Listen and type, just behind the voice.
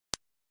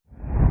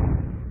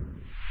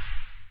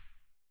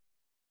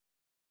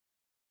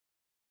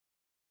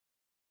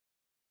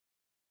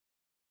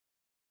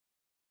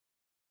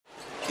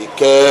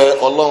ìkẹ́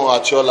Ọlọ́run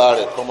àti ọlá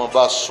rẹ̀ kó máa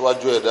bá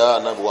síwájú ẹ̀dá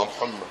Ànábì wa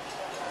Muhammad.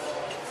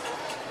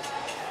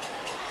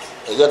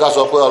 ẹ jẹ́ ká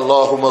sọ pé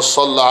Allahumma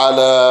salli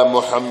ala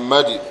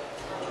Muhammadi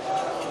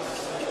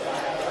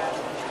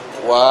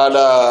wa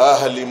ala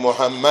ahli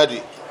Muhammadi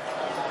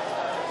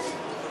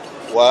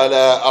wa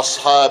ala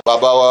ashab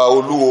bàbá wa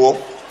olúwo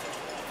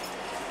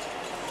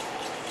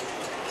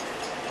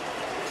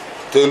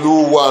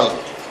Tẹ̀lúwan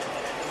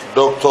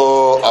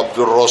Dr.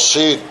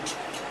 Abdulrasheed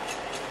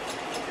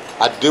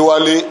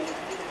Adéwálé,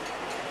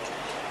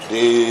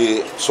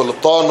 the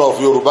Sultan of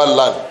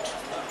Yorubaland.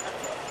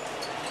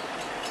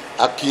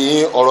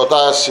 Aki ọ̀rọ̀ tá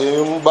a ṣe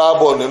ń bá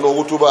bọ̀ nínú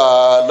wútúbà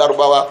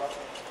Lárúbáwá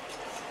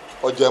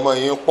ọjà ẹ̀mọ́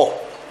yín pọ̀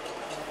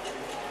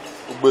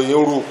gbogbo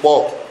yín rú pọ̀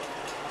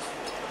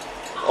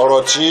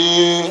ọ̀rọ̀ tí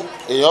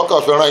èèyàn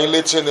kàn fi rán yín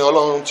létí ni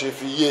Ọlọ́run ti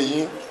fi yé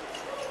yín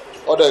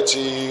ó dẹ̀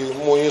ti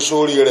mú yín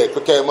sórí rẹ̀ pé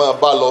kẹ́ ẹ máa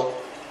bá lọ.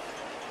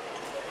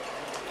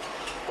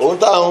 Ohun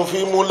tá à ń fi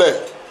múlẹ̀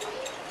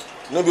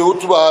níbi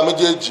wútúbà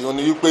méjèèjì ó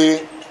ní wípé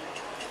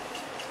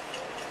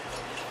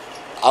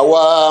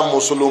àwa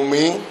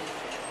mùsùlùmí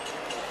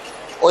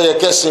ó yẹ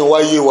kẹ́sìn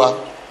wáyé wa.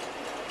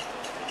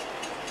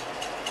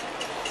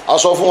 A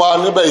sọ fún wa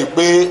níbẹ̀ yìí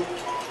pé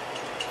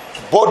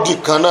bọ́dì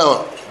kan náà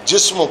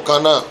jísmù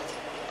kan náà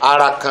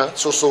ara kan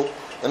ṣoṣo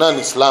náà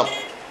ní Islam,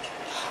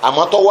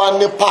 àmọ́ tó wá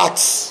ní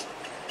parts.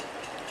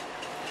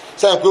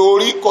 Sẹ́yìn pé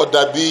orí kò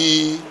dàbí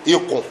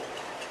ikùn,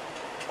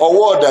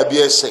 ọwọ́ dàbí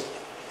ẹsẹ̀,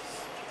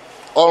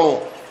 ọrùn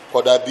kò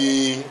dàbí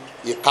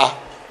ìka.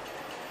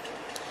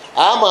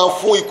 A máa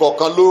fún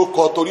ìkọ̀ọ̀kan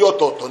lórúkọ torí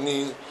ọ̀tọ̀ọ̀tọ̀ ní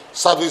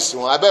sáfíìsì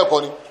wọn, abẹ́ẹ̀kọ́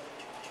ni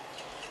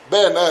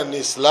bẹ́ẹ̀ náà ní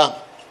Islam.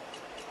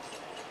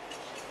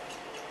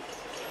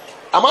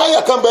 Àmọ́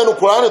àyà kan bẹnu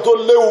Kùránì tó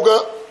léwu gan.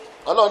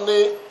 Ọlọ́run ní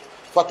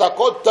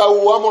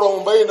fatakọ́tàwù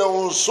amúrọ̀hún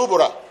baynahum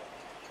subura.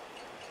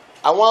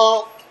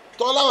 Àwọn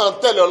tó láwọn ń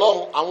tẹ̀lé Ọlọ́run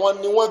àwọn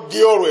ni wọ́n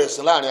gé ọ̀rọ̀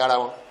ẹ̀sìn láàrin ara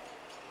wọn.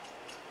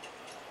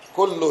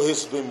 Kullu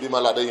hizbin bima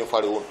ladayhim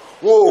farihun.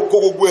 Wọn ò kó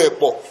gbogbo ẹ̀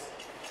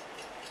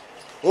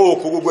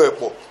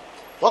pọ̀,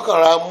 wọ́n kàn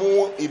ra mú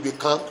ibì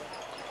kan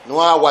ni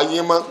wọ́n á wáyé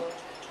mọ́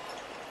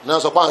náà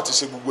sọ pé àwọn ti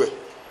ṣe gbogbo ẹ̀.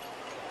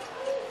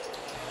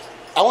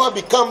 Àwọn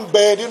ibì kan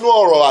bẹ nínú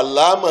ọ̀rọ̀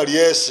àlámọ̀rí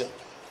ẹ̀sìn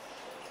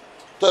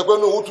tó ẹ pé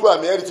ní owó túbà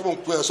mi ẹ̀rí tí mo ń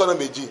pín ẹ̀ sọ́nà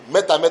méjì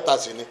mẹ́ta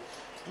sí ni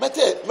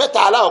mẹ́ta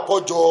aláwọ̀kọ́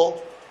jọ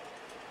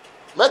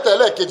mẹ́ta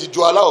ẹlẹ́ẹ̀kejì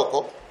jọ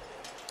aláwọ̀kọ́.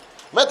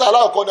 Mẹ́ta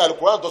aláwọ̀kọ́ ni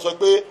Al-Qur'an tó sọ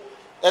pé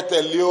ẹ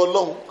tẹ̀lé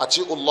Ọlọ́run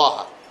àti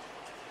Allah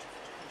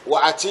wa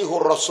atihu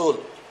Rasul,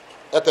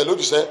 ẹ tẹ̀lé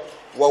òjíṣẹ́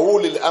wa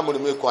ulil amri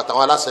minkum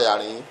àtàwọn aláṣẹ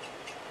àárín yín.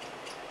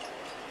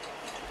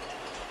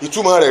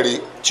 Ìtumọ̀ rẹ̀ rí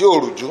tí ò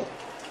rújú.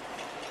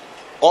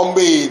 Ọmọ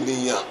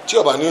ènìyàn tí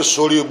ó bá ní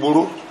sórí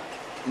burú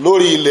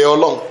lórí ilẹ̀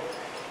Ọlọ́run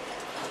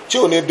tí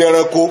ò ní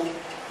dẹranko,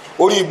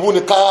 orí ibú ni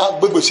ká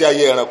gbégbèsè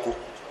ayé ẹranko.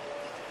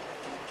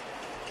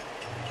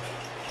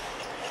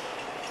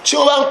 Tí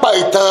wọ́n bá ń pa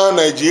ìtàn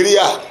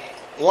Nàìjíríà,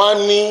 wọ́n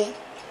ní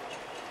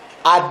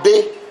adé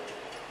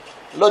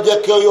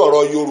lọ́jẹ́ kí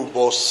ọ̀rọ̀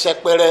Yorùbá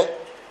sẹ́pẹ́rẹ́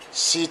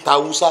sí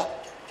tàwùsá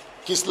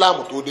kí Islam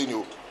tó dé ni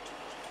o.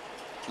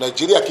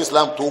 Nàìjíríà kí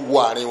Islam tó wọ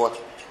àárín wọn.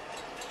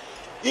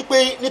 Ipe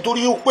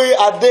nítorí pé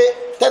adé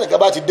tẹnìkan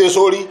bá ti dé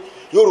sórí,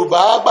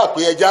 Yorùbá gbà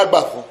pé ẹja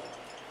gbà fún.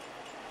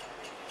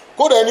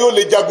 Kódà ẹni ó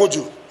lè jagun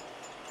jù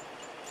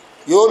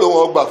yóò lò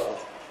wọ́n gbà fún.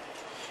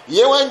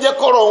 Ìyẹn wọ́n ń jẹ́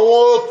kọ́rọ̀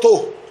wọn ó tò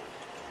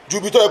ju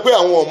ibi tó yẹ pé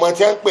àwọn ọmọ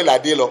tí wọ́n ń pè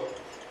ládé lọ.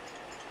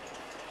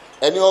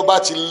 Ẹni ọba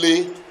ti le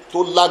tó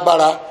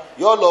lágbára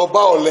yóò lọ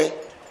bá ọ̀lẹ,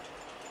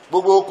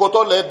 gbogbo oko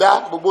tó lẹ dá,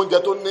 gbogbo oúnjẹ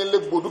tó nílé,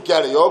 gbogbo dúkìá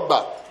rẹ̀ yóò gbà,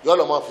 yóò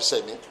lọ máa fi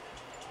sẹ̀mí.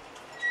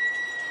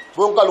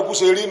 Gbóǹkálukú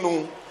ṣe rí nu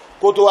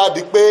kó tó wá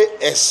di pé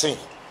ẹ̀sìn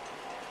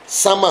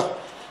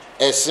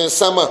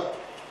sánmà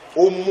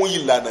ó mú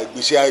ìlànà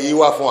ìgbésí ayé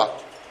wá fún wa.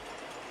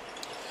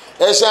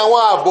 Ẹ̀sìn àwọn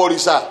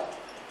àbọ̀rìṣà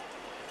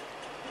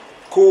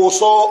kò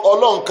sọ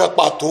Ọlọ́run kan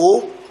pàtó.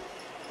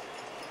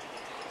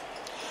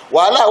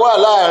 Wàhálà wà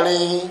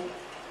láàrin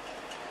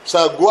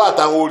Ṣàngó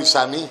àtàwọn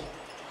òrìṣà míì,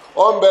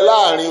 ó ń bẹ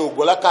láàrin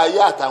Ògbólákayé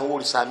àtàwọn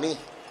òrìṣà míì.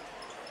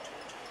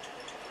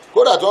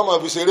 Kódà tí wọ́n máa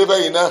fi ṣeré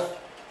bẹ́yìn náà,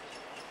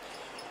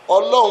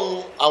 Ọlọ́run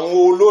àwọn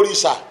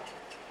olórìṣà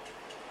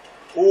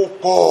ó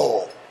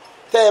pọ̀.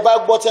 Tẹ́ ẹ bá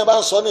gbọ́ tí wọ́n bá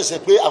ń sọ nísìn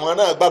pé àwọn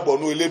náà gbàgbọ́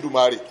nú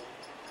Elédùmarè,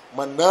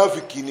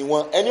 mọ̀nàfìkì ni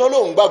wọ́n. Ẹni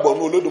Ọlọ́run gbàgbọ́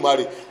nú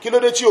Olódùmarè, kí ló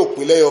dé tí ò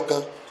pè lẹ́yọ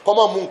kan kọ́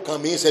máa mú nǹkan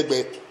mi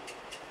sẹ́gbẹ́.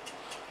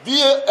 Bí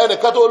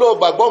ẹnìkan tó lóò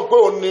gbàgbọ́ pé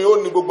ó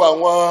ní gbogbo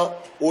àwọn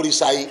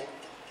òrìṣà yìí,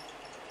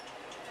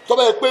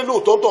 tọ́ba yẹ pé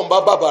lóòótọ́ tó ń bá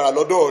bàbàrà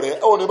lọ́dọ̀ rẹ̀,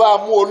 ó ní bá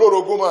mú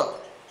olórogún mọ̀,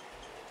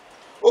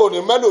 ó ní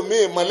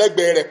mẹ́lòmíì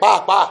mọ̀lẹ́gbẹ̀ẹ́ rẹ̀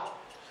pàápàá.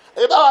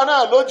 Ìbáwa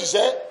náà ló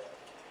jìṣẹ́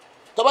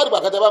tọ́ba dìgbà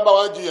kẹtẹ bá ń bá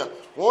wọn jiyàn,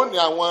 wọn ò ní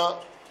àwọn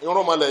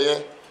irúnmọlẹ̀ yẹn,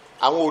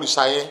 àwọn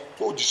òrìṣà yẹn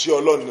ó jìṣẹ́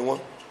Ọlọ́run ni wọ́n.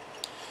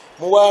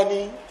 Mo wá ní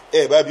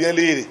ẹ̀bá bí ẹ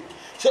léèrè,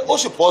 ṣé ó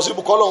sì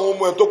pọ́sibú kọ́ lọ́hún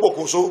mú ẹ tó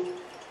pokùnso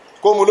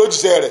kó mu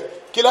lójìṣẹ́ rẹ̀,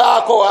 kí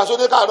láà kọ́ aṣọ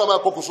ní káàdọ́ máa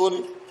pokùnso ni.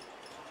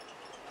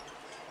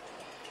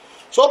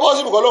 Ṣó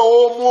pọ́sibú kọ́ lọ́hún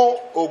ó mú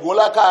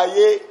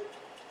Ògúnlákayé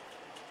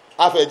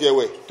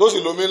afẹ̀jẹ̀wẹ̀ tó sì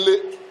lómi ńlé,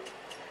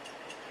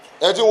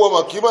 ẹ ti ń wọ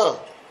mọ̀kímọ̀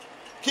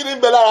kí ni ń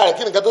bẹ lára rẹ̀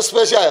kí ni nǹkan tó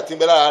special ti ń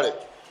bẹ lára rẹ̀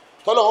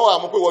tọ́lọ́run wà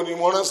mú pé wọ́n ni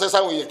mo ránṣẹ́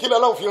sáwọn èèyàn kí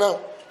lọ́lọ́run fi rán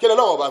kí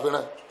lọ́lọ́run ọba fi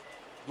rán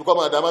ju kọ́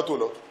máa dá mọ́tò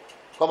lọ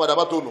kọ́ máa dá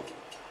mọ́tò nù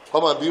kọ́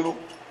máa bínú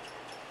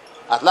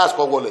at last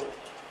kọ́ wọlé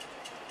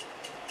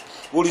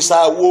òrìṣà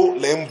wo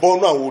lẹ́ ń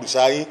bọ́nú àwọn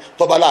òrìṣà yín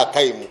tọ́ba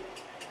láàká ìmú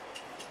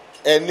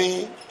ẹni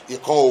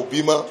ìkan ò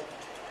bímọ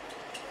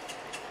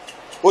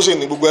ó sì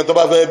ní gbogbo ẹni tó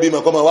bá fẹ́ bímọ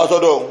kọ́ máa wá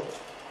sọ́dọ̀ ọ̀hún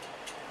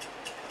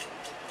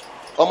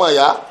ọmọ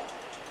ìyá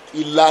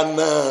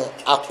ìlànà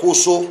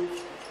àkóso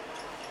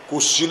kò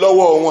sí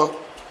lọ́wọ́ wọn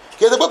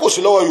kí ẹ ti pé kò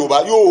sí lọ́wọ́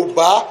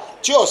Yorùbá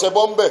tí ọ̀sẹ̀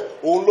bọ́ ń bẹ̀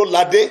òun ló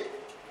ládé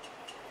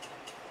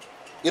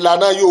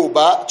ìlànà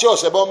Yorùbá tí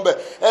ọ̀sẹ̀ bọ́ ń bẹ̀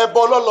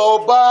ẹbọ lọ́lọ́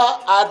bá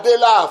adé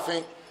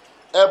láàfin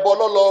ẹbọ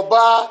lọ́lọ́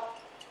bá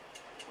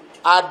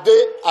adé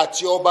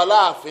àti ọba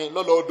láàfin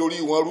lọ́lọ́ dorí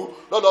wọn rú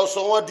lọ́lọ́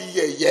sọ wọ́n di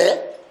yẹ̀yẹ́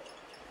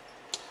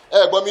ẹ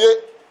gbọ́ mi yé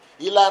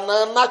ìlànà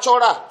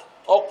natural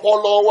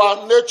ọpọlọ wa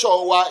nature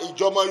wa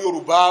ìjọmọ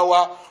Yorùbá wa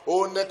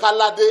òun ní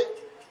káládé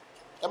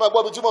ẹ máa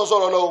gbọ́ bí tí mo ń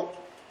sọ̀rọ̀ lọ́wọ́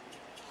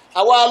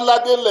àwa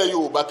aládé ńlẹ̀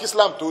Yorùbá kí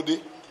Islam tó dé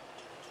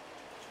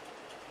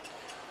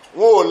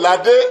wọn ò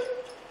ládé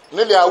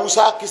nílẹ̀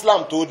Haúsá kí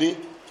Islam tó dé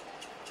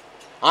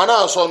àná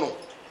sọnù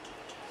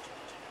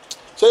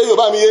ṣé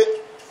Yorùbá mi yé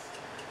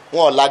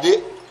wọn ò ládé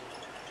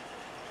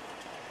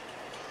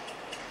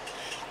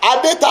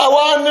adé tá a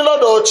wá ní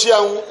lọ́dọ̀ ọtí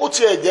àwọn ó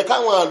tiẹ̀ jẹ́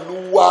káwọn àlù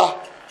wa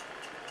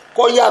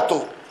kọ́ yàtọ̀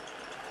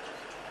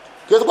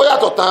kí ẹ tó kọ́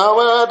yàtọ̀ tán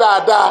wọ́n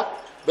dáadáa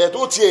bẹ́ẹ̀ tó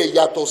tiẹ̀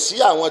yàtọ̀ sí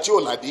àwọn tí ò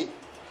ládé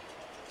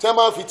tí wọ́n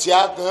máa fi tíá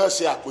gan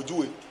ṣe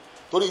àpèjúwe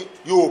torí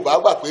Yorùbá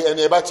gbà pé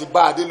ẹni ẹ bá ti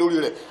bá adé lórí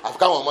rẹ̀ àfi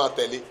káwọn máa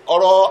tẹ̀lé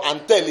ọ̀rọ̀ à ń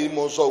tẹ̀lé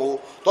mo sọ wo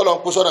tọ́lọ́ ń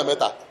pín sọ́nà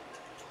mẹ́ta.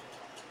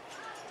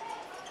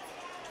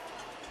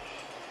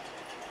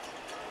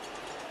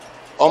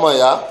 ọmọ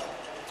ìyá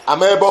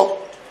amẹ́bọ́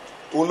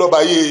òun lọ́ba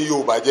yé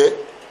Yorùbá jẹ́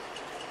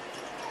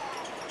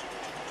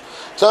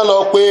tí wọ́n lọ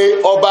pé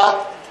ọba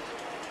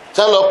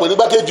tí wọ́n lọ pè ní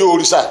gbákejì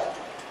òrìṣà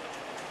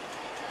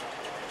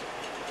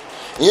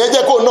ìyẹn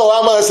jẹ́ kó náà wá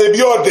máa ṣe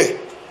bí ọ̀dẹ̀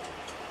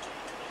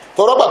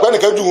tọrọ gbàgbé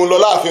nìkan jù ú lọ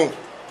láàfin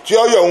tí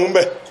ó yọ òun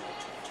bẹ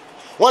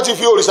wọ́n ti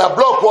fi òrìṣà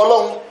blọọkù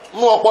Ọlọ́run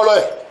mú ọpọlọ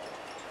ẹ̀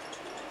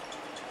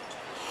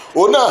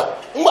òun náà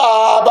ńgbà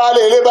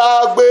baálé ilé bá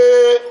gbé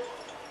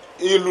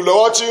ìlú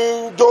lọ́wọ́ tí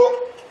ń jó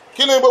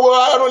kí ni gbogbo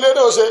aránú ilé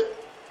náà ṣe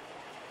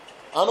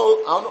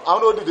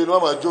àwọn òdìdè ni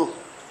wọ́n máa jó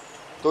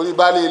torí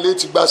baálé ilé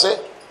ti gbaṣẹ́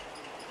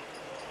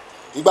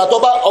ìgbà tó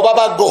ọba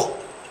bá gọ̀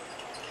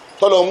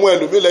tọ́lọ̀ mú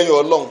ẹlòmí lẹ́yìn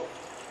Ọlọ́run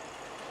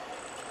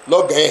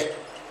lọ́gẹ̀ẹ́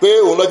pé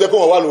òun ló jẹ́ kó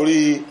wọ́n wà lórí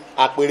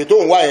àpèrè tó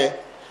ń wá yẹn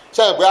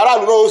sẹ́yìn pé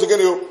aráàlú náà ó ṣe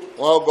kéde o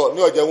wọ́n gọ̀ ní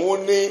ọ̀jẹ̀ wọn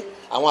ní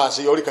àwọn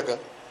àṣeyọrí kankan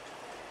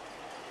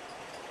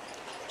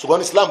ṣùgbọ́n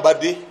ní Islam bá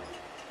dé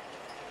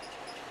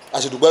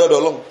àṣìdùgbẹ́ lọ́dọ̀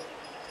Ọlọ́run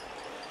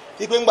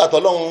wípé ńgbà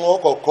tọ́lọ́run wọn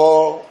kọ́kọ́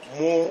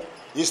mú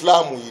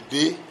Islam yìí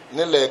dé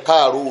nílẹ̀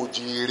káàró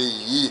òjìire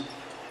yìí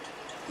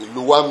ìlú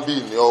wa ń bì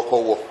ní ọkọ̀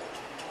wọ̀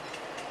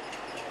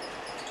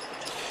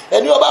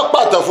ẹni ó bá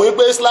pàtàn fún yín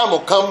pé Islam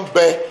kan ń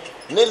bẹ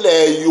nílẹ̀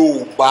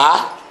Yorùbá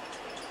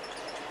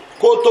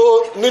kó tó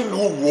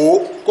nílùú Wo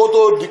kó tó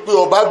di pé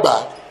ọba gbà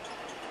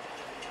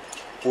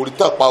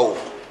òrìtàn pa o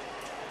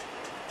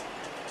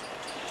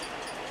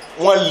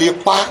wọ́n lè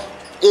pa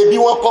ebi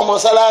wọ́n kọ́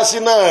mọ́sálásí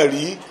náà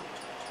rí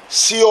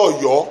sí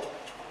Ọ̀yọ́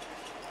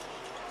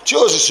tí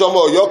òṣìṣẹ́ ọmọ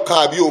Ọ̀yọ́ kan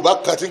àbí Yorùbá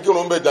kan tí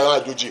kírun ń bẹ jà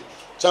àjòjì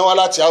tí wọ́n wá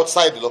láti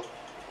outside lọ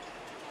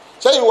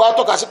sẹ́yìn wa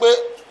tọ́ka sí pé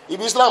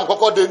ibi Islam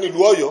kọ́kọ́ dé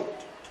nílùú Ọ̀yọ́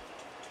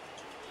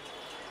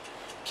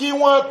kí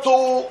wọ́n tó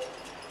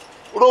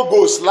rógo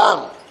Islam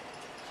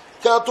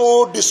kí wọ́n tó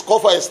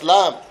discover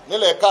Islam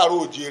nílẹ̀ káàró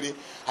òjìire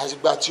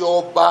àtìgbà tí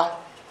ọba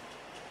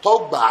tó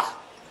gbà á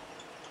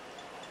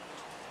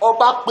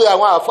ọba pe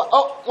àwọn àfa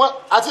wọn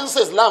àti ń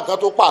ṣe Islam kan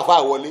tó pa àfa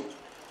wọlé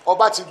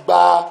ọba ti gba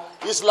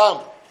Islam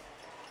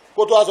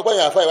kó tó wá sọ pé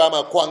èèyàn àfa ìwà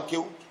máa kó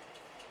àǹkéwù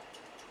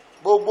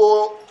gbogbo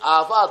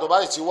àfa àtọ̀bá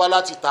ti wá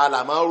láti ta là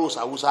máa ń rò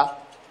sàwúsá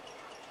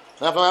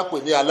ní wọ́n fi máa ń pè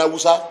ní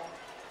aláwúsá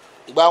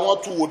ìgbà wọn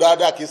tún wò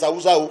dáadáa kì í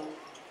sàwúsá o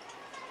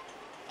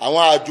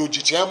àwọn àjòjì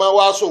tí wọ́n máa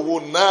wá ṣòwò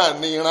náà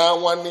ní ìran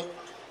wọn ní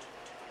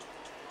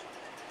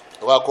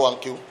ìwà kó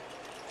àǹkéwù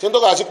tí ń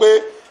tọ́ka sí pé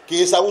kì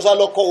í sàwúsá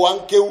lọ́kọ́ wa ń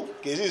kéwù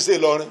kì í sì ṣe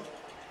Ìlọrin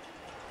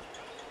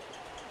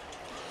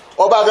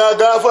ọba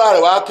gangan fúnra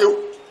rẹ̀ wá kéwù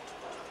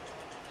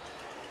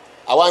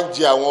àwa ń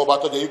jẹ àwọn ọba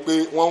tó jẹ́ wípé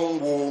wọ́n ń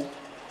wo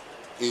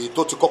èyí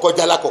tó ti kọ́kọ́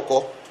já lákọ̀ọ́kọ́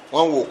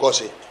wọ́n ń wo kọ́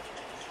ṣe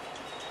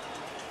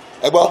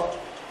ẹ gbọ́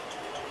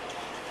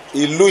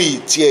ìlú yìí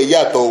tiẹ̀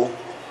yàtọ̀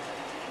o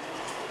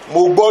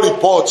mo gbọ́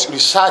report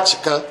research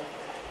kan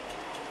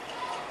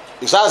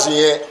research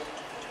yẹn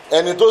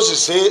ẹni tó sì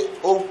ṣe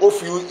ó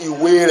fi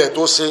ìwé rẹ̀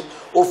tó ṣe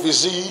ó fi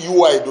sí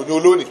UI ìdòní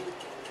olónìí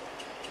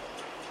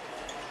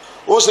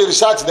ó ṣe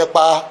research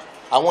nípa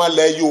àwọn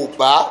ilẹ̀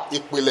Yorùbá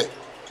ìpìlẹ̀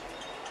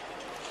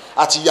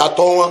àti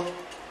ìyàtọ̀ wọn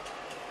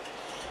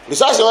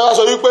research wọn wá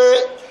sọ wípé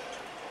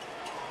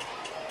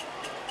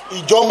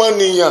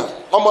ìjọmọnìyàn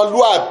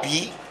ọmọlúàbí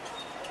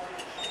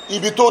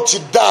ibi tó ti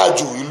dáa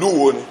jù ìlú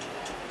Wo ni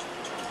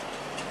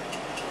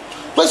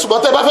pé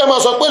ṣùgbọ́n tẹ́ bá fẹ́ máa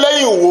sọ pé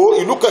lẹ́yìn Ìwó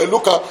ìlú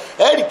kan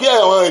ẹ rí pé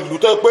àwọn ìlú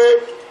tó pé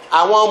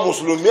àwọn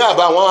mùsùlùmí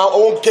àbá àwọn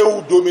ohun kéwù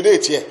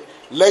dominate ẹ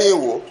lẹ́yìn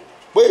wo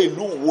pé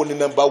ìlú wo ni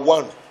number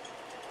 1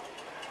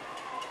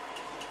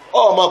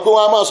 ọmọ pé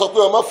wọn a máa sọ pé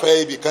ọmọ fẹ́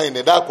ibì kan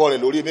ìnìdàkọ rẹ̀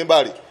lórí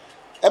mímbàrí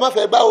ẹ má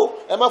fẹ́ gbá o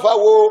ẹ má fà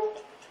wo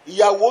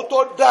ìyàwó tó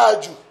dáa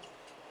jù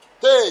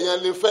téèyàn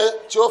lè fẹ́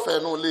tí ó fẹ́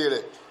nù ilé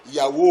rẹ̀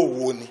ìyàwó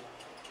wo ni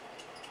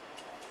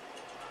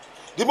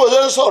dípò tó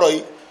ń sọ̀rọ̀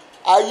yìí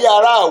ayé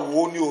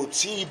aráàwọ̀ ni ò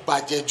tí ì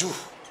bàjẹ́ jù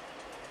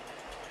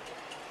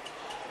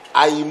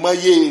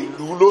àìmọye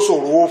ìlú ló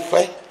ṣòro ó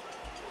fẹ́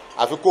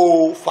àfi kó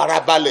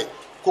farabalẹ̀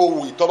kó wù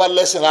ìtọ́ba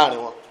lẹ́sìn láàrin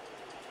wọn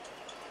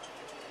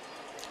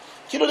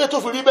kí ló dé tó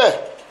fi rí bẹ́ẹ̀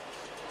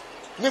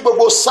ní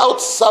gbogbo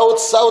south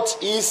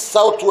east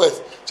south west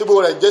tí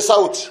gbogbo rẹ̀ ń jẹ́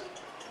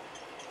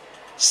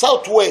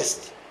south west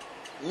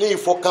ní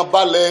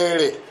ìfọkànbalẹ̀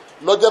rẹ̀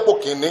lọ́jẹ́pọ̀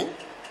kìíní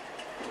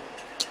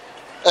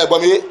ẹ̀gbọ́n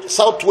mi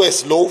south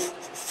west ló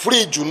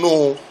free jùnú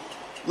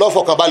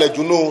lọ́fọkànbalẹ̀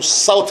jùnú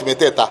south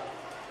mẹ́tẹ̀ẹ̀ta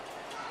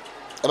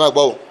ẹ máa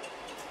gbọ́ o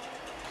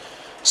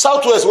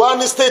south west wà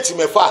ní state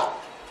mẹ́fà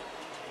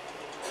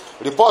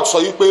report sọ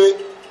yìí pé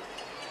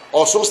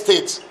Ọ̀ṣun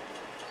state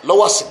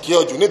lọ́wọ́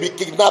secure jù níbi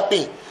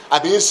kidnapping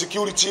àbí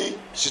insecurity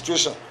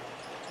situation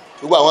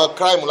gbogbo àwọn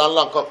crime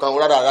ńláńlá nǹkan kan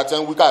rárá rárá tẹ́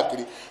ń wí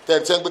káàkiri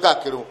tẹ́ ń gbé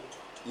káàkiri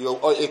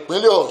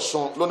ìpínlẹ̀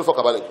Ọ̀ṣun ló ní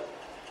fọkànbalẹ̀ jù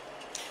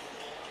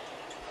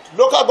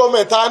local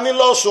government ta ní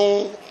lọ́sùn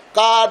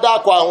ká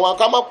dákọ̀ àwọn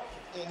ká má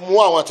mú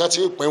àwọn tí wọ́n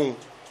ti pín wọn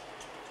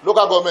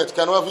local government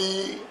kí wọ́n fi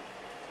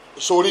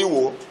sórí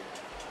wò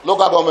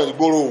local government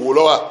gbòòrò wò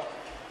lọ́wọ́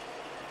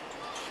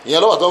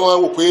ìyẹn lọ́wọ́ tó wọ́n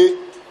wò pé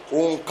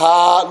òǹkà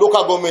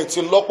local government ti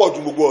lọ́pọ̀ ju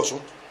gbogbo Ọ̀ṣun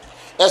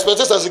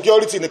expectation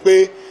security ni pé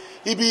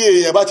ibi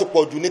èèyàn bá ti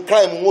pọ̀ jù ní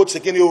crime wọn ó ti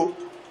kí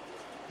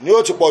ni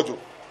ó ti pọ̀ jù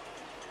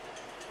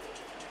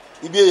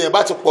ibi èèyàn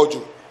bá ti pọ̀ jù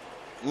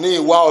ní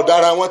ìwà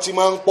ọ̀daràn wọn ti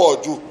máa ń pọ̀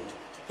jù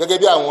gẹ́gẹ́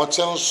bí àwọn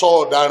tí ń sọ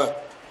ọ̀daràn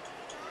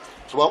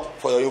ṣùgbọ́n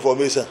for your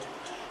information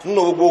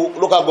nínú gbogbo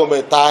local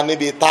government ta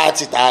níbi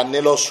 30 ta ní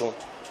lọ́sùn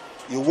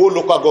Ìwó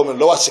local government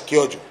ló wà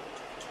secure jù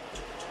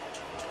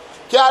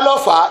kí á lọ́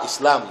fà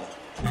Islam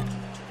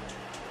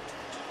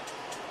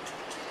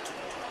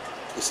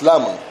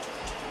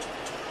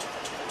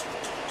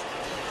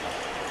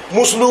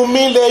mùsùlùmí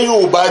ilẹ̀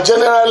Yorùbá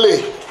generally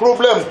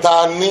problem ta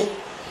ní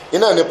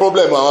iná ní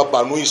problem àwọn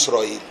Banu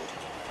Israel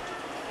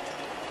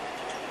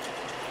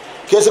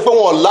kí ẹ sì pé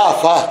wọn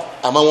láàfà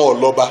àmọ́ wọn ò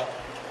lọ́ba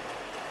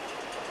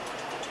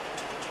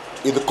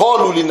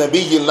ìdíkọ́ọ̀lù lè nàbí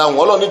yìí ńlá wọn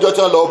ọlọ́run níjọ́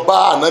tí wọ́n lọ bá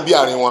ànábì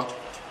àárín wọn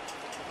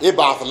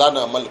ibà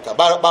àtàlánà mọ́lìkà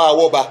bá wa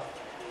wọ́ ba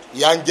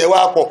ìyà ń jẹ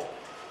wá pọ̀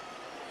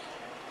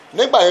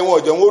nígbà yẹn wọn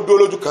ò jẹ́ wọn ó dúró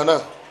lójú kan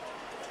náà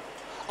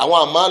àwọn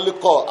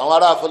àmàlíkọ̀ àwọn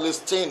ará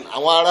Palestine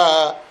àwọn ará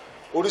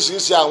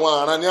oríṣiríṣi àwọn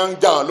àràn ni wọ́n ń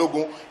jà wọn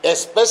lógun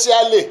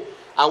especially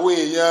àwọn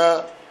èèyàn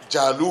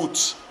Jalut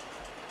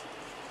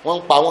wọ́n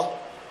ń pa wọ́n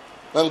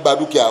ń gba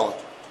dúkìá wọn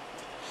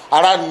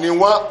ara ni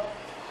wọ́n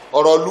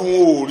ọ̀rọ̀ lu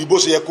wọn ò rí bó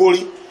ṣe yẹ kó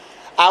rí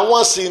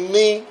àwọn sì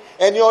ní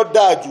ẹni ó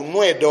dáa jù nú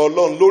ẹ̀dá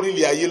Ọlọ́run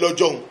lórílẹ̀ ayé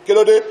lọ́jọ́ òun kí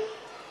ló dé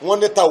wọ́n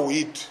ní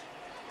tawhid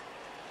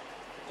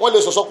wọ́n lè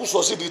sọ̀sọ́kùsọ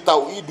sí di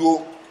tawhid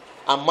o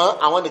àmọ́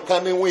àwọn nìkan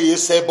ní wọ́n yé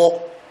ṣẹbọ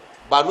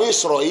Banu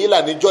Israel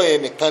níjọ́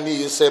yẹn nìkan ní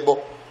yé ṣẹbọ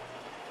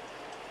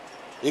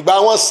ìgbà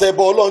wọn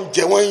ṣẹbọ Ọlọ́run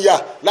jẹ wọ́n ń yà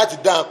láti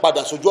dá wọn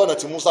padà sójú ọ̀nà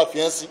tí Musa fi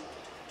hàn sí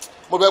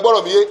mo bẹ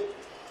gbọ́dọ̀ mi yé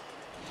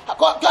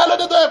kí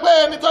alóde tó yẹ pé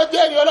ẹni tó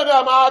jẹ́ ènìyàn ọlọ́dún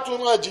àmọ́ àtún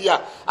máa jìyà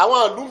àwọn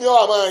ìlú mi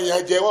ọ̀ máa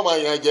yàn jẹ wọ́n máa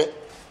yàn jẹ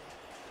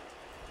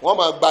wọ́n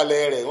máa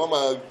gbalẹ̀ rẹ̀ wọ́n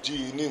máa jí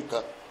ní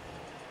nǹkan.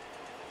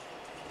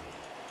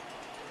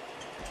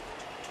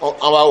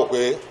 àwọn àwò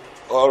pé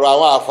ọ̀rọ̀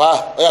àwọn àfáà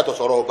ó yàtọ̀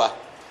sọ̀rọ̀ ọba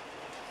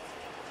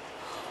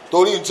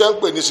torí ní tí wọ́n ń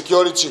pè ní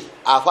security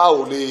àfáà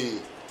ò lè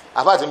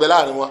àfáà ti ń bẹ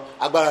láàrin wọn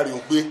agbára rẹ̀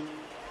ò gbé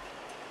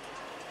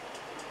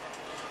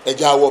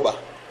ẹ̀jẹ̀ àwọ̀bà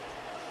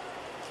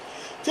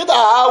títà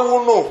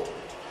àwùnù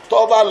tó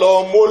bá lọ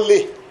mólè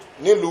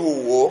nílùú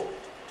Ìwó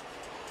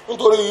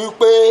nítorí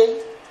wípé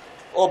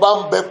ọba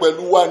ń bẹ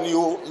pẹ̀lú wa ni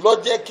o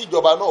lọ́jẹ́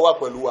kíjọba náà wà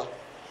pẹ̀lú wa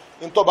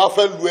nítorí bá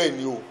fẹ́ lu ẹ̀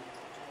ni o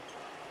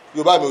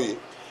Yorùbá mi ò yẹ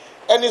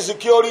ẹni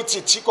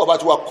security tí kò bá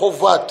ti wà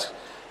covered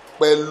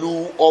pẹ̀lú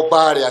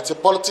ọba rẹ̀ àti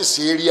politics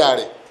area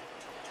rẹ̀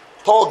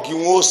tọ́ọ̀gì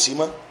wọn ò sí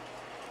mọ́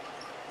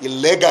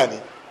illegal ni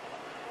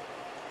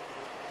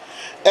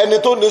ẹni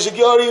tó ní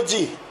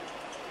security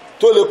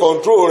tó lè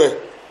control rẹ̀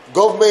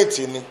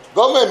gọ́ọ̀mẹ̀ntì ni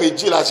gọ́ọ̀mẹ̀ntì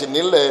méjì la sì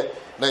nílẹ̀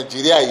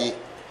Nàìjíríà yìí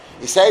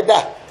ìsáídà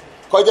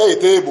kọjá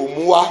ètò ìbò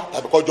mú wá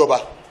tàbí kọjọba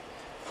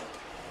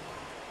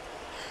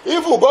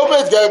ìfù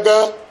gọ́ọ̀mẹ̀ntì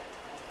gangan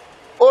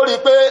ó rí i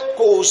pé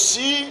kò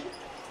sí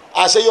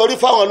àṣeyọrí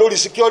fáwọn lórí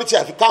security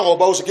àfi káwọn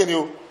ọba ó sì kíni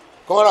o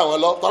kí wọ́n rà wọ́n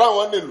lọ tọ́ra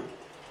wọn nílùú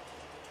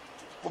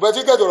mo bẹ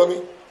tí kẹjọrọ mi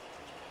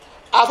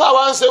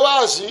afáwa ń ṣe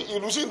wáàsí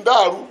ìlú sì ń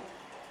dàrú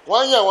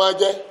wọ́n ń yàn wọ́n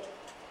jẹ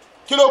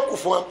kí ló kù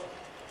fún wọn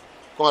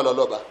kí wọ́n lọ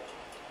lọ́ba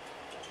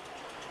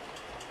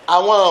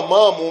àwọn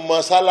àmọ́ọ̀mù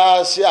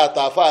mọ́sálásí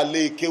àtàfà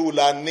lè kéwù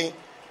la ní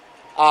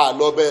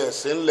àlọ́bẹ̀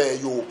ẹ̀sìn ńlẹ̀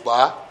Yorùbá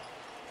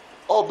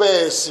ọbẹ̀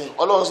ẹ̀sìn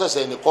Ọlọ́run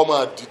ṣẹ̀ṣẹ̀ nìkan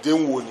máa dìde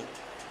ń wò ni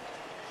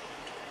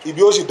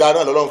ibi ó sì dáa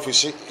náà lọ́lọ́run fi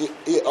sí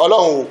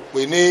Ọlọ́run ò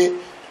pè ní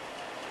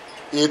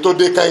èyí tó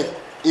dé káyìn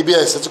ibi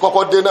ẹ̀sìn tí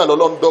kọ́kọ́ dé náà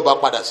lọ́lọ́run dọ́ba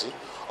padà sí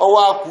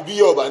ọwọ́ akú bí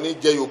Yorùbá ní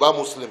jẹ́ Yorùbá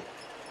Muslim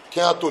kí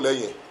wọ́n tó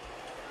lẹ́yìn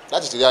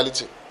that is the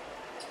reality.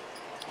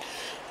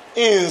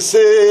 ń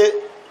ṣe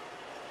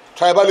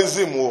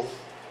tribalism o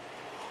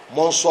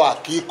mo ń sọ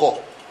àkíkọ̀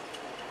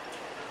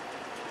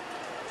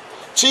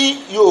tí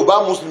Yorùbá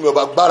Muslim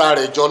Yorùbá gbára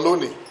rẹ̀ jọ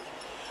lónìí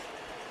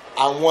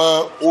àwọn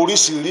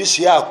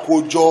oríṣiríṣi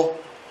àkójọ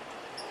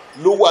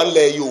ló wà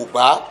nílẹ̀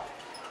Yorùbá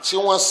tí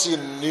wọ́n sì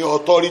ní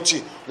authority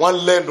wọ́n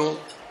lẹ́nu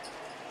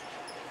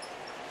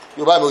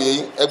Yorùbá mi ò yẹ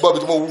yín ẹgbọ́n bí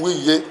tí mo wí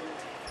yé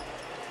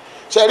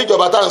ṣe rí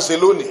ìjọba tá à ń ṣe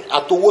lónìí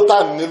àtowó tá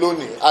à ń ní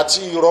lónìí àti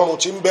ìrọ̀rùn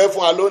tí ń bẹ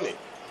fún wa lónìí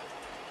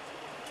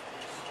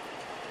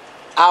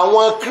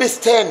àwọn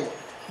Christian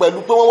pẹ̀lú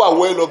pé wọ́n wà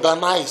well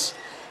organized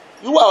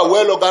wíwà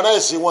well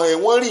organized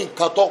wọ́n rí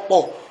nǹkan tó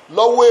pọ̀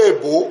lọ́wọ́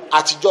èèbó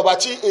àtijọba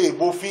tí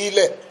èèbó fi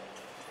lẹ̀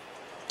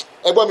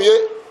ẹgbọ́n mi yé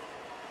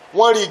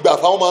wọ́n rí ìgbà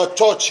fáwọn ọmọ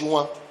chọ́ọ̀chì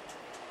wọn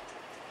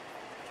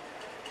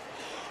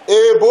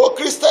èèbó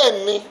Christian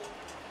ni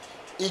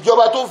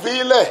ìjọba tó fi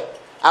lẹ̀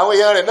àwọn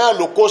èèyàn rẹ̀ náà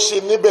ló kó sí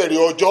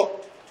níbẹ̀rẹ̀ ọjọ́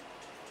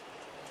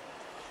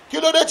kí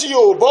ló dé tí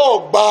Yorùbá ò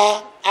gba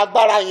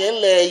agbára yẹn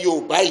lẹ̀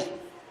Yorùbá yìí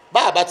bá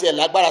àbá tiẹ̀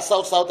lágbára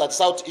south south àti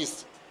south east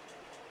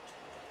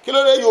kí ló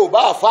dé Yorùbá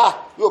àfà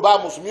Yorùbá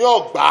mùsùlùmí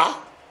ọ̀gbá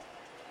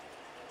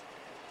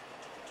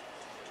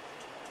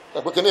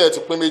ẹ̀pẹ́ kí ni ẹ̀ ti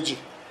pín méjì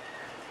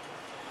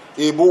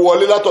èèbó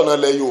wọlé látọ̀nà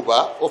ilẹ̀ Yorùbá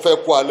ó fẹ́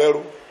kó alẹ́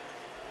rú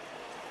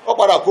ó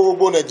padà kó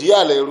gbogbo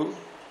Nàìjíríà lẹ́rú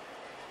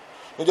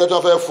níjọ́ tí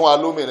wọ́n fẹ́ fún wa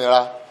lómìnira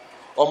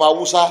ọmọ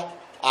Haúsá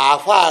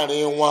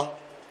àáfàárín wọn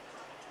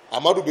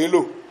Amadu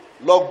Bello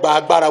lọ gba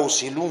agbára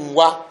òṣèlú ń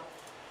wá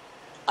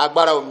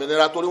agbára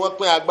òmìnira torí wọ́n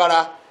pín agbára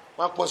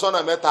wọ́n pín sọ́nà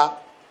mẹ́ta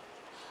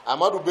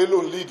Amadu Bello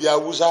ń líìdì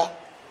Haúsá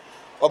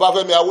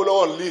Ọbáfẹ́mi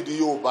Awólọ́wọ̀ ń líìdì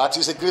Yorùbá tí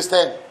í ṣe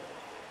Christian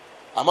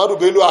Amadu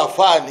Bello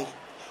àfáàní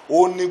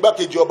òun ní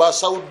igbákejì ọba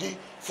Saudi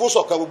fún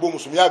ṣọ̀kan gbogbo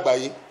mùsùlùmí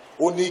àgbáyé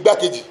òun ní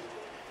igbákejì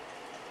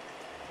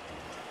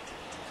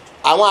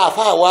àwọn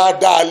àfáà wa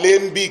dá a lé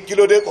ń bí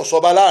kílódé kò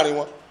sọba láàrin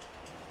wọn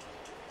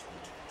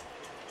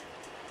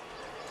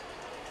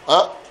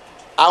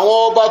àwọn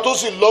ọba tó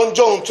sì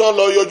lọ́njọ́ ń tán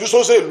lọ yọjú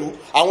sóṣèlú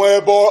àwọn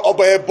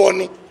ọba ẹbọ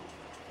ni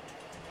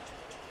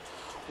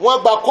wọ́n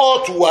gba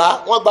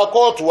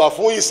kóòtù wá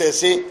fún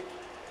ìṣẹ̀ṣe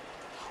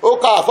ó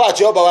ká àfáà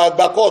tí ọba wa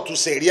gba kóòtù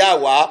sẹ̀ríà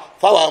wá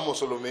fáwọn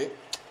mùsùlùmí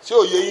tí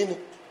ò yé yín ni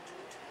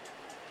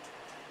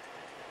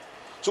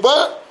ṣùgbọ́n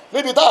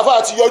níbi tá àfáà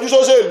ti yọjú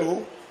sóṣèlú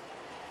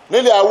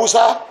nílẹ̀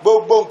Haúsá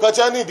gbogbo nǹkan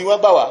tí wọ́n ní ìdí wọn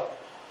gbà wá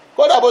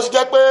kódà bó ti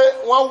jẹ́ pé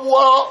wọ́n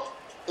wọ́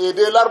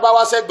èdè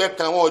Lárúbáwá sẹ́gbẹ̀ẹ́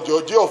kan wọn ọ̀jọ̀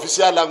jẹ́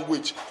official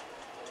language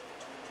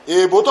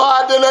èèbó tó á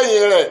dé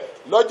lẹ́yìn rẹ̀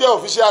lọ́jọ́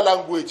official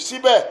language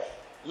síbẹ̀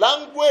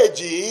language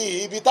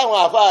yìí ibi táwọn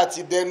àfáà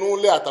ti dẹnu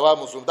lẹ̀ àtàwọn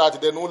mùsùlùmí tá a ti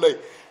dẹnu lẹ̀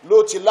ló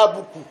ti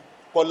lábùkù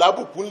kọ̀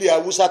lábùkù ńlẹ̀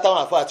Haúsá táwọn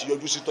àfáà ti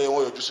yọjú sí tọ́ yẹn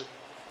wọ́n yọjú sí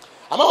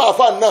àmọ́ àwọn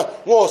àfáà náà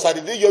wọn ò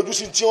ṣàdédé yọjú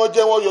sí tí wọ́n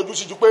jẹ́ wọ́n yọjú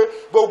sí ju pé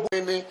gbogbo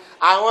ni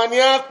àwọn ni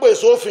á pè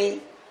sófin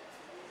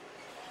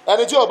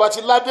ẹni tí ó bá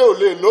ti ládé ò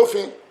lè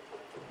lófin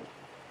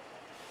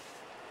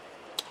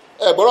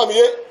ẹ gbọ́dọ̀ mi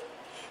yé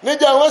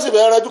níjà wọ́n sì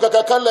bẹ̀rẹ̀ ẹjú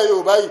kankan kan lẹ̀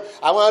Yorùbá yìí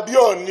àwọn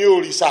abíọ̀ ní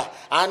òrìṣà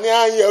àní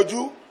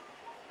àyẹ̀jú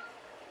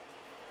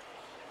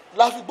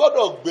la fi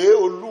gbọ́dọ̀ gbé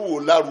Olúwo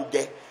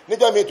lárugẹ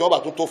níjà míì tí wọ́n bá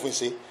tún tófin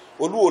ṣe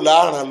Olúwo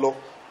láàrán lọ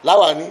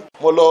láwa ní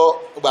mo lọ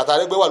gbàtà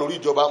Arẹ́gbẹ́ wà lórí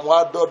ìjọba mo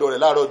á dọ́dọ̀ rẹ̀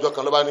láàárọ̀ ọjọ́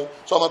kan ló bá ní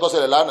sọ́mọ tó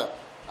ṣẹlẹ̀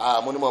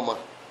lánàá mo ní mọ̀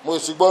mo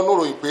sì gbọ́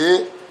níròyìn pé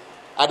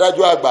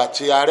adájọ́ àgbà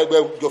ti Arẹ́gbẹ́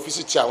jọ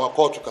fíṣítì àwọn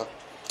kóòtù kan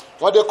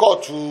wọ́n dé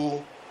kóòtù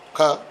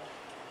kan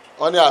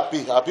wọ́n ní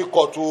àpì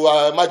kóòtù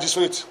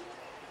magistrate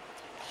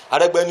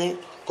Arẹ́gbẹ́ ní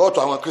kóòtù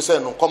àwọn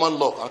Christian common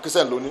law àwọn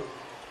Christian lónìí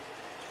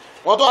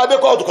wọ́n tó adé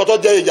kóòtù kan tó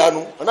jẹ́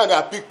ìyanu wọ́n náà ní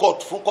àpì court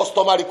fún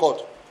customary court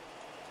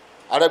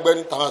Arẹ́gbẹ́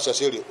ní tàwọn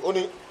ṣẹ̀ṣẹ̀ rè ó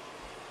ní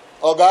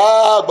ọ̀gá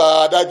àgbà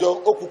adájọ́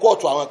ó kú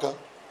kóòtù àwọn kan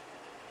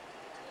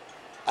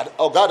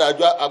ọ̀gá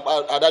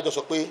adájọ́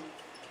sọ pé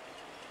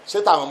ṣé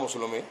táwọn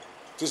mùsùlùmí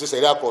ti ṣe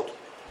sẹ̀ríà kóòtù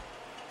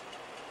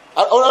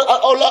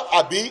ọlọ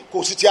àbí kò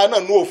sí tíá náà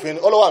ní òfin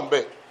ọlọ́wà ń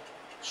bẹ̀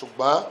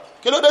ṣùgbọ́n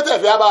kí ló dé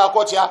tẹ̀fẹ́ abára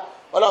kọ́ tíá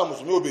ọlọ́wà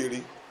mùsùlùmí ò béèrè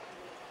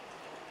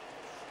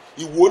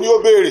ìwò ni ó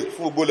béèrè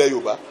fún gbogbo ilẹ̀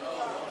Yorùbá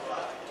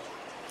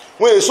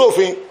wọn èyí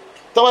sófin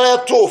tí wọ́n yẹ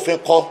tó òfin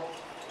kọ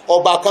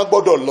ọba kan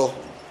gbọ́dọ̀ lọ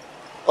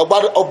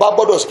ọba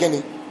gbọ́dọ̀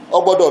skinny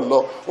ọgbọ́dọ̀ lọ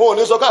wọn ò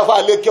ní sọ káfá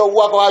lékè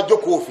ọwọ́ akọ́wá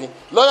jókòó òfin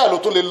lọ́yà ló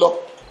tún lè lọ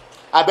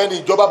abẹ́ni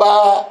ìjọba bá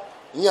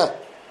yàn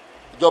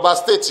ìjọba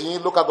state yín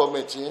local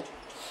government yín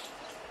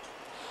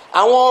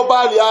àwọn ọba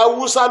ilẹ̀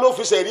Haúsá ló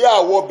fi ṣẹ̀rí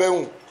àwọ̀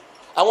bẹ̀hùn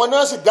àwọn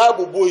náà sì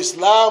dáàbò bo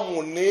ìsìláàmù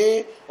ní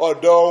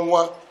ọ̀dọ̀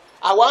wọn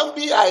àwa ń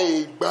bí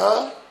àìgbọ́n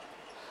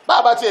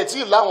bàbá tiẹ̀ tí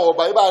ì láwọn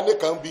ọba yìí bá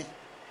nìkan bí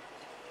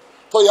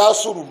tó yà á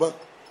sùrù mọ́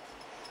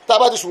tá a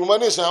bá ti sùrù mọ́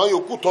ní ìsìn àwọn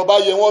yòókù tó bá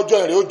yẹ wọ́n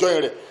jọyìn rẹ̀ ó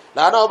jọyìn rẹ̀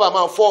làánà ọba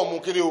máa fọ́ọ̀mù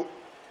kiri o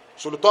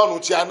sòlùtọ́ọ̀nù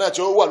tí a náà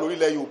tí ó wà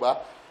lórílẹ̀ Yorùbá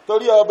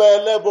torí ọba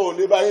ẹlẹ́bọ̀ ò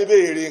lè bá yín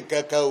béèrè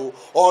nǹkan kan o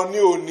Ọọ̀ni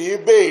ò ní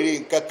béèrè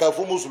nǹkan kan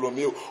fún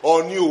mùsùlùmí o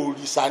Ọọ̀ni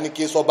òrìṣà ní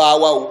kí sọba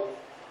wa o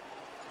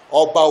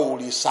ọba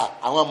òrìṣà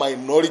àwọn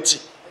minority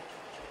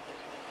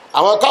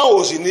àwọn káwọn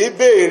ò sì ní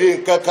béèrè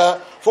nǹkan kan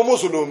fún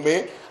mùsùlùmí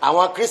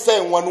àwọn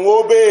kírísítẹ̀nì wọn ni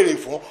wọ́n béèrè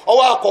fún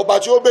ọwọ́ àkọ́bá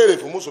tí ó béèrè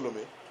fún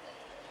mùsùlùmí.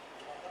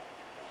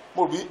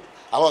 mo bí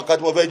àwọn nǹkan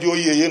tí mo fẹ́ jẹ́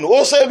oyè yẹn nù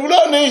òṣèlú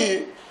lónìí yìí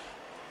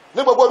ní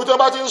gbogbo ibi tí wọ́n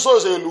bá ti ń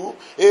sòṣèlú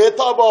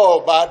ètò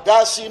ọba dá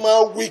sí máa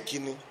wíìkì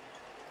ni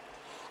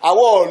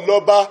àwọn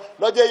ọlọ́ba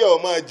lọ́jọ́ yẹ̀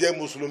ọ́ máa jẹ́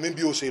mùsùlùmí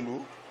bí òṣèlú.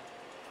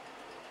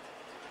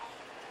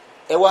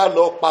 ẹ wá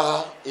lọ pa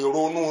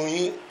èrò inú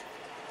yín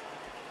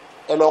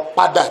ẹ lọ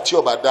padà tí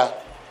ọba dá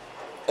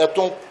ẹ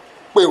tún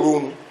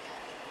pèrònú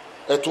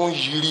ẹ tún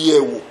yiri ẹ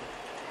wò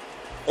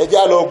ẹ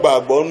jẹ́ lọ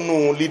gbàgbọ́ nù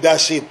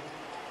leadership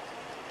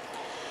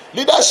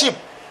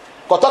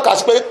kò tọ́ka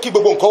sí pé kí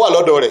gbogbo nǹkan wà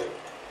lọ́dọ̀ rẹ̀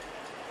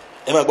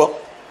ẹ máa gbọ́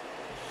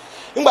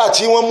nígbà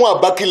tí wọ́n mú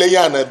Abubakar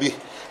lẹ́yìn ànábì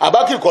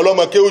Abubakar kọ́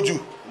lọ́mọ kéwòjù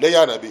lẹ́yìn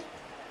ànábì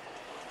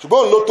ṣùgbọ́n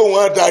òun ló tó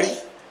wọn darí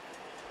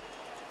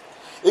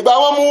ìgbà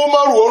wọn mú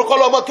Umaru òun kọ́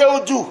lọ́mọ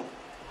kéwòjù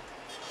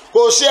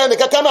kò sí ẹnì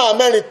kankan náà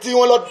mẹ́rin tí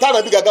wọ́n lọ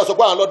tànàbí gàgà sọ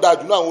pé àwọn lọ́ọ́ da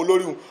jù náà àwọn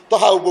olórí wọn tó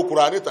ha gbogbo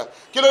Kùránì tán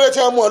kí ló dé tí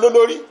wọ́n mú wọn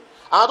lólórí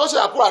àwọn tó ṣe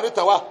Kùránì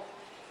tán wà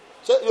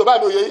ṣé Yorùbá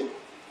mi ò yé yín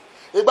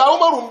ìgbà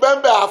Umaru ń bẹ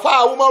ń bẹ àfa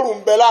Umaru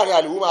ń bẹ láàrin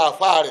àlìwúmọ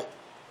àfa rẹ̀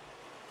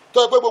tó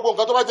yẹ pé gbogbo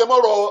nǹkan tó bá jẹ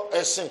mọ́rọ̀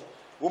ẹ̀sìn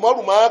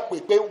Umaru máa pè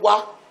pé wá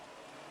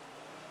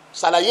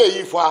ṣàlàyé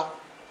yìí fún wa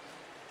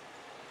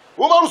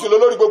Umaru sì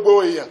lólórí gbogbo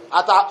èèyàn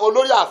àtà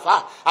olórí àfa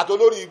àti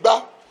olórí igbá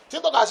tí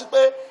ń tọ́ka sí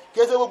pé kí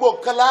ẹ ṣe gbogbo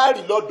nǹkan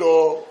láàrin lọ́dọ̀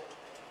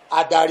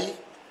adarí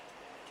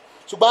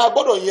ṣùgbọ́n a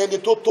gbọ́dọ̀ yẹn ni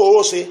tó tó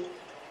ó ṣe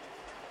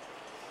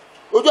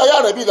ojú ayé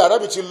ànábì ilẹ̀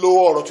ànábì ti lo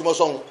ọ̀rọ̀ tí mo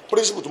sọ ohun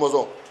píríncípù tí mo sọ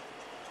ohun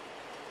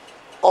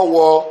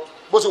ọwọ́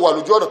bó ṣe wà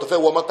lójú ọ̀nà tó fẹ́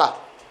wọ Mọ́kà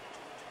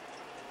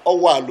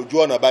ọwọ́ àlójú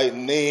ọ̀nà báyìí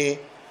ní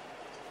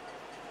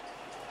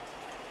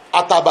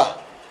Ataba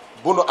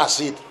bunu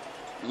Asid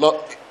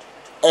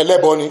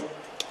ẹlẹ́bọ ni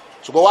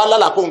ṣùgbọ́n wàá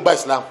lálàá kó ń gba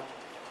Islam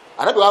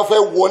ànábì wa fẹ́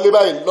wọlé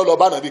báyìí lọ́lọ́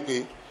bá ànábì pé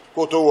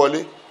kó tó wọlé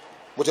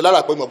mo ti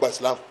lálàá pé mo gba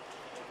Islam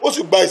ó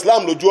sì gba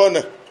Islam lójú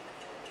ọ̀nà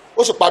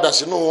ó sì padà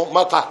sínú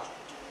Mẹ́kà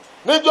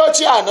níjọ́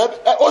tí ànábì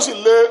ó sì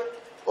lé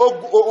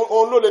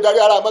òun ló lè darí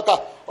ara Mẹ́kà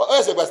ó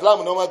ẹ̀sẹ̀ gba Islam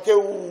ní ọmọ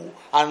kéwù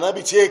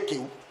ànábì tí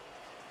èkéwù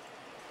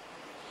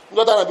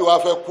níjọ́ tí ànábì wa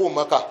fẹ́ kú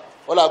Mẹ́kà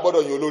ó là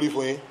gbọ́dọ̀ yín olórí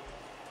fún yín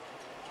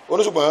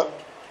oníṣùgbọ́n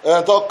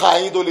ẹ̀yàn tó ka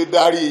yín tó lè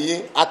darí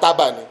yín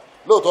Ataba ni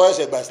lóòótọ́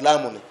ẹ̀sẹ̀ gba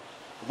Islam ni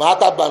ṣùgbọ́n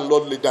Ataba ń lọ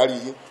lè darí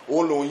yín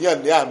òun lòun yàn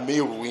ní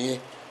àmírù yín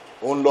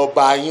òun lọ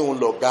bá yín òun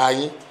lọ ga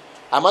yín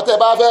àmọ́ tẹ́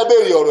bá fẹ́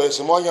béèrè ọ̀rọ̀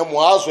ẹ̀sìn mọ́ yẹn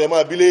mọ̀ásù ẹ̀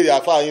máa bí léèrè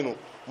àfa yín nù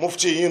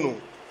mufti yín nù.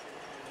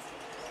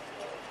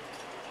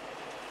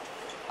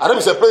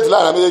 àdébí separate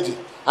láàrin méjèèjì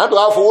àdébí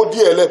wàá fowó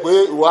díẹ̀ lẹ̀ pé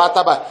ìwọ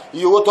Ataba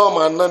iye owó tó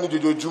máa ná ní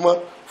jojoojúmọ́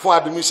fún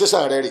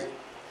administration rẹ̀ rè.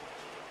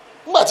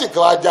 nígbà tí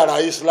nǹkan wá jára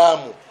Islam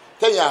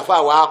tẹ̀yìn àfa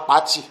wà á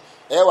pàtì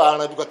ẹ wà á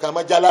ranjú kankan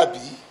mọ́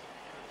jálàbí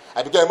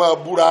àbíkẹ́ ẹ máa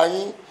búra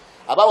yín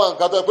àbáwọn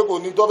nǹkan tó yẹ pé kò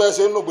ní tó fẹ́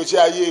ṣe nínú ìgbésí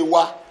ayé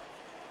wa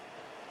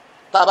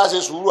tá a bá ṣe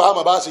sùúrù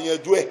àmọ́ bá ṣe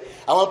yanjú ẹ̀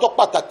àwọn tó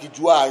pàtàkì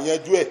jù à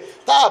yanjú ẹ̀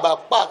tá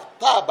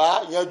a bá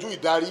yanjú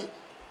ìdarí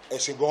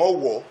ẹ̀sìn gan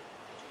wọ̀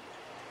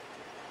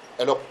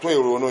ẹ lọ tún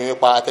èrò inú yẹn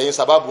pa àtẹ̀yìn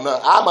sábàbù náà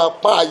a máa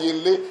pọ́n àyè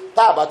lé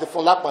tá a bá ti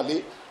fún lápọ̀nlé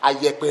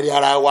àyẹ̀pẹ̀rẹ̀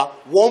ara wa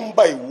one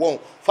by one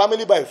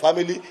family by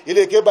family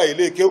iléeké by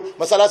iléeké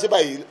mọ́sálásí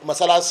by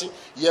mọ́sálásí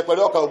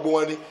ìyẹ̀pẹ̀rẹ̀ ọkàn gbogbo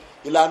wọn ni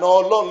ìlànà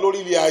Ọlọ́run lórí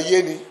ilé ayé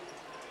ni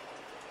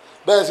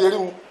bẹ́ẹ̀ ṣe rí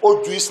ó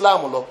ju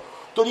Islam lọ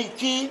torí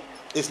kí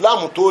Islam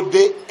tó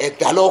dé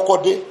ẹ̀dá lọ́kọ́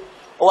dé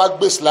ó wá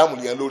gbé Islam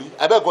yẹn lórí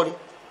abẹ́ẹ̀kọ́ ni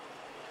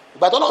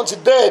ìgbà tó náà ti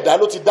dé ẹ̀dá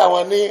ló ti dá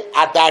wọn ní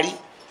adarí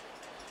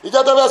ìjọ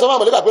tó fẹ́ sọ fún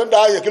àmọ̀lẹ́kà pé ń da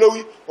ayẹ̀ kí ló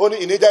wí ó ní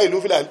ìníjà ìlú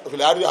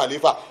fìlàrí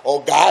àléfà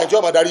ọ̀gá ẹ̀jọ́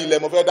ọmọ darí ilẹ̀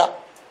mo fẹ́ dá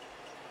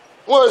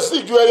wọn ò sì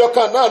ju ẹyọ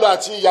kan náà lọ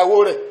àti ìyàwó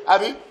rẹ̀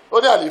àbí ó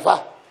ní àléfà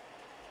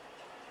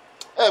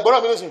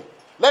gbọ́dọ̀ mi nísìn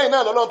lẹ́yìn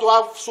náà lọ́lọ́run tó wá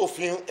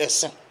sófin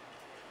ẹ̀sìn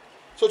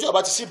sójú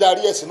ọba ti sí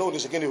darí ẹ̀sìn náà ò ní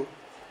sí kíni o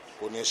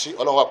kò ní sí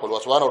Ọlọ́run wà pẹ̀lú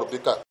wa subhana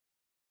rabbika.